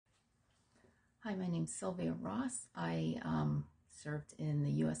Hi, my name's Sylvia Ross. I served in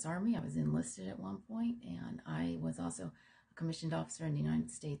the U.S. Army. I was enlisted at one point, and I was also a commissioned officer in the United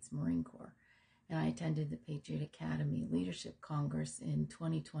States Marine Corps. And I attended the Patriot Academy Veteran Congress in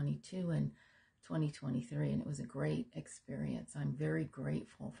 2022 and 2023, and it was a great experience. I'm very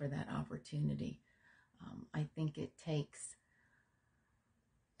grateful for that opportunity. I think it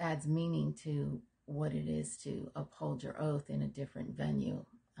adds meaning to what it is to uphold your oath in a different venue.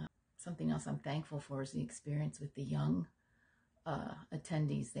 Something else I'm thankful for is the experience with the young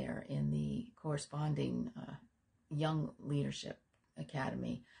attendees there in the corresponding Young Leadership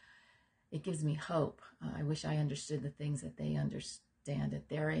Academy. It gives me hope. I wish I understood the things that they understand at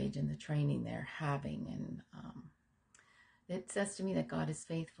their age and the training they're having. And it says to me that God is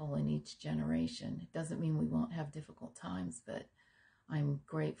faithful in each generation. It doesn't mean we won't have difficult times, but I'm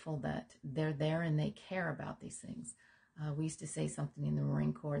grateful that they're there and they care about these things. We used to say something in the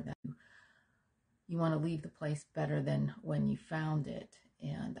Marine Corps that you want to leave the place better than when you found it.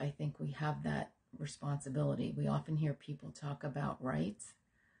 And I think we have that responsibility. We often hear people talk about rights,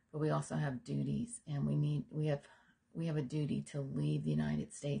 but we also have duties, and we have a duty to leave the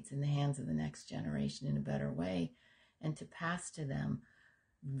United States in the hands of the next generation in a better way, and to pass to them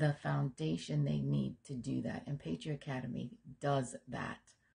the foundation they need to do that. And Patriot Academy does that.